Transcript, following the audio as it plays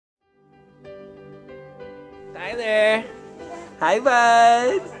Hi there. Hi,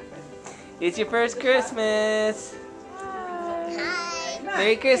 bud. It's your first Christmas. Hi.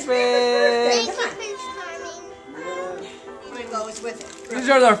 Merry Christmas. Thank you, Prince Charming. These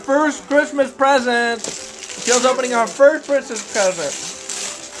are their first Christmas presents. Jill's opening her first Christmas present.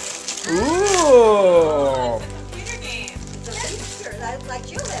 Ooh. Computer game. It's a feature. Like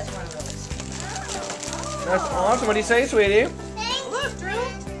Jill has one of those. That's awesome. What do you say, sweetie? Look, Drew.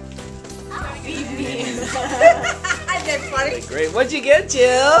 That's funny. Great. What'd you get, Jill?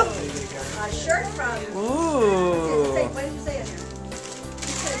 A shirt from. Ooh. What did you say in here? It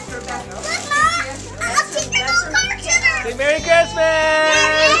says Rebecca. Look, Mom. I'm a secret little cartoon. Say Merry Christmas.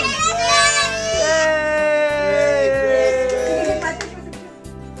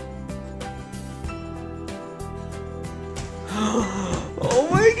 Oh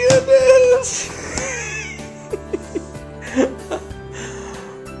my goodness!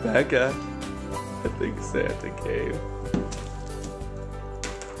 Becca, I think Santa came.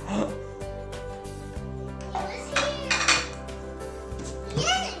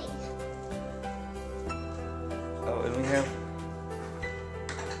 Oh, and we have.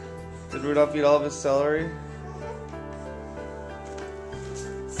 Did Rudolph eat all of his celery?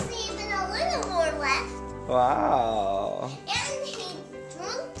 See, even a little more left. Wow. And he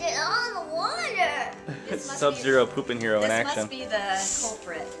drank it all in the water. Sub-Zero pooping hero in This action. must be the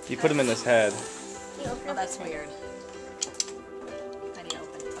culprit. You put him in his head. Oh, that's weird. How do you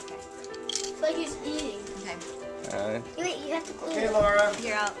open it? Okay. It's like he's eating. Okay. Wait, you have to close Hey, it. Laura.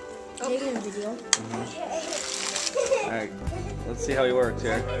 You're out. Taking a video. All right. Let's see how he works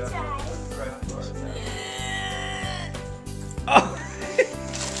here. Oh.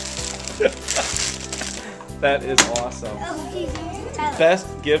 That is awesome. Best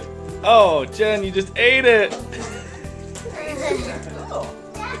gift. Oh, Jen, you just ate it.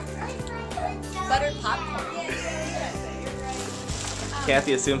 Buttered popcorn.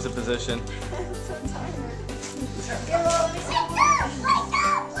 Kathy assumes a position.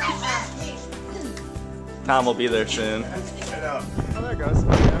 Tom will be there soon. Oh, there it goes.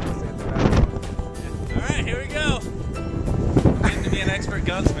 Alright, here we go. Getting to be an expert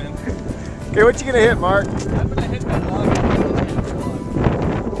gunsman. Okay, what you gonna hit, Mark? I'm gonna hit that log.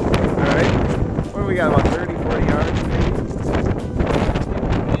 Alright. What do we got, about 30, 40 yards?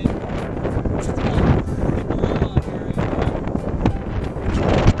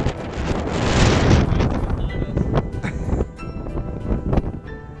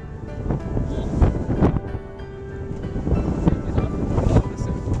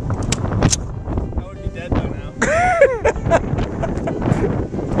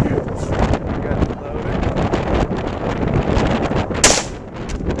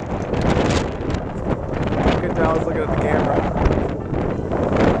 I was looking at the camera.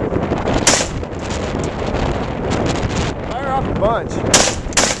 Fire off a bunch.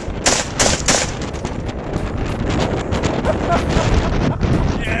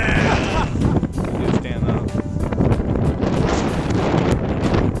 Yeah! You stand up.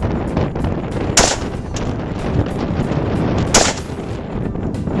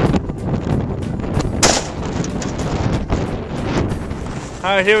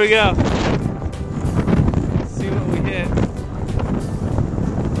 Alright, here we go. See what we hit.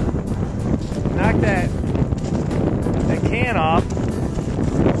 Knock that can off. Is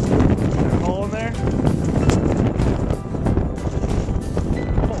there a hole in there?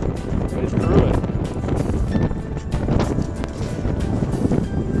 Oh, right through it.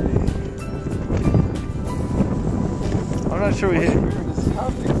 I'm not sure we hit.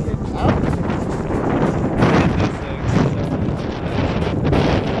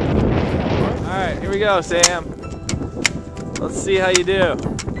 Alright, here we go, Sam. Let's see how you do.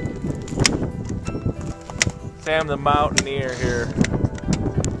 Sam the mountaineer here.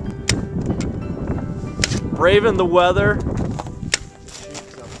 Braving the weather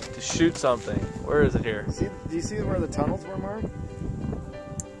to shoot something. Where is it here? Do you see where the tunnels were, Mark?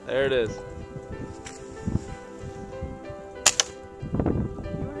 There it is.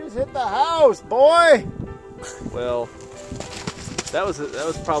 You just hit the house, boy! Well, that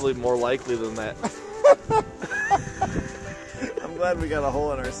was probably more likely than that. I'm glad we got a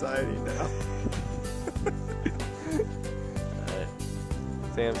hole in our siding now. Alright.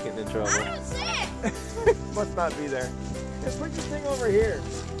 Sam's getting in trouble. I don't see it. Must not be there. Just put your thing over here.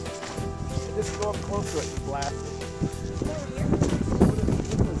 And just go up close to it and blast it.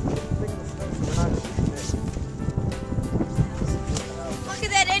 Look at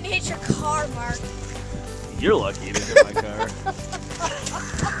that, it hit your car, Mark. You're lucky you didn't hit my car.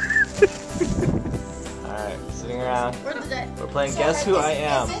 Alright, sitting around. Where did that? We're playing Guess Who I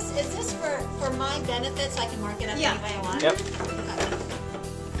Am. Is this for for my benefit so I can mark it up any way I want? Yep.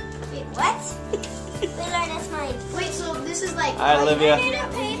 Wait, what? Wait, that's mine. Wait, so this is like... Alright, Olivia. I need a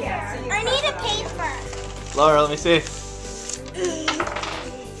paper. I need a paper. Laura, let me see.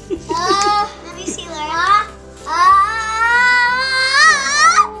 Let me see, Laura.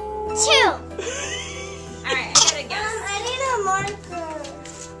 2. Alright, I gotta guess. I need a marker.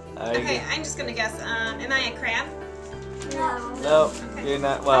 Okay, I'm just gonna guess. Am I a crab? No. No, you're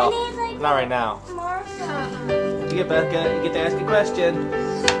not. Well, I need, like, not right now. Marker. You get back. You get to ask a question.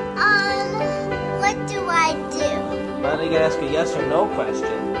 What do I do? Well, you can ask a yes or no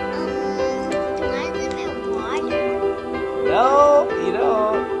question. Do I live in water? No, you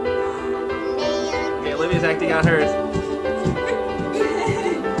don't. Man. Okay, Olivia's acting out hers. Oh,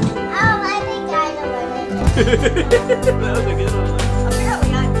 I think I know what it is. That was a good one.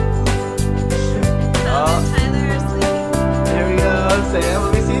 Apparently I'm... Oh, Tyler or Sweetie? here we go. Sam,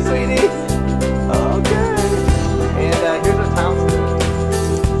 let me see, sweetie. Okay. And here's what Tom's doing.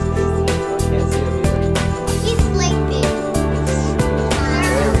 I can't see him either. He's sleeping.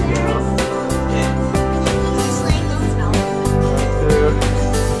 There we go. He's sleeping. Two.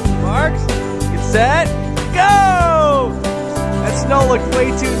 Marks, get set, go! That snow looked way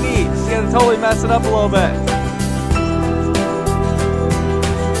too neat. She's gonna totally mess it up a little bit.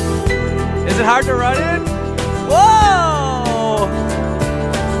 Is it hard to run in? Whoa!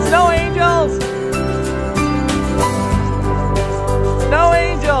 Snow angels! Snow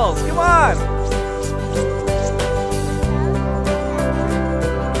angels, come on!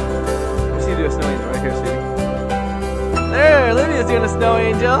 Let's see you do a snow angel right here, sweetie. There, Olivia's doing a snow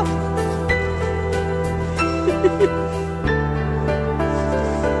angel.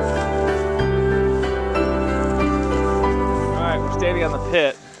 Alright, we're standing on the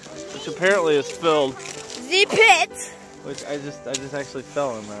pit, which apparently is filled. The pit. Which I just actually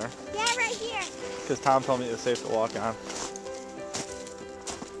fell in there. Yeah, right here. Because Tom told me it was safe to walk on.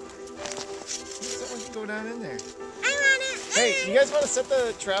 Someone can go down in there. I want it. Hey, you guys want to set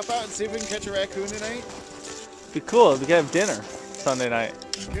the trap out and see if we can catch a raccoon tonight? It'd be cool. We could have dinner Sunday night.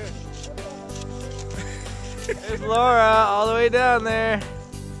 Good. There's Laura all the way down there.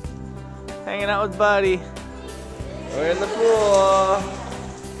 Hanging out with Buddy. We're in the pool.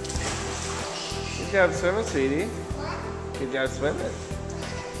 Good job swimming, sweetie. Good job swimming.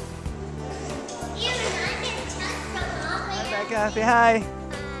 Hi, Becca. Say hi.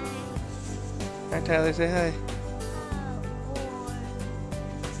 Hi, Tyler. Say hi.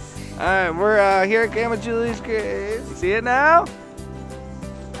 Alright, we're here at Grandma Julie's grave. You see it now?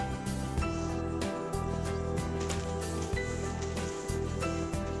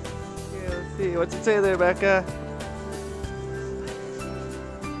 Okay, let's see. What's it say there, Becca?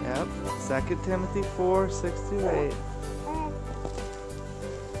 Yep. 2 Timothy 4, 6-8.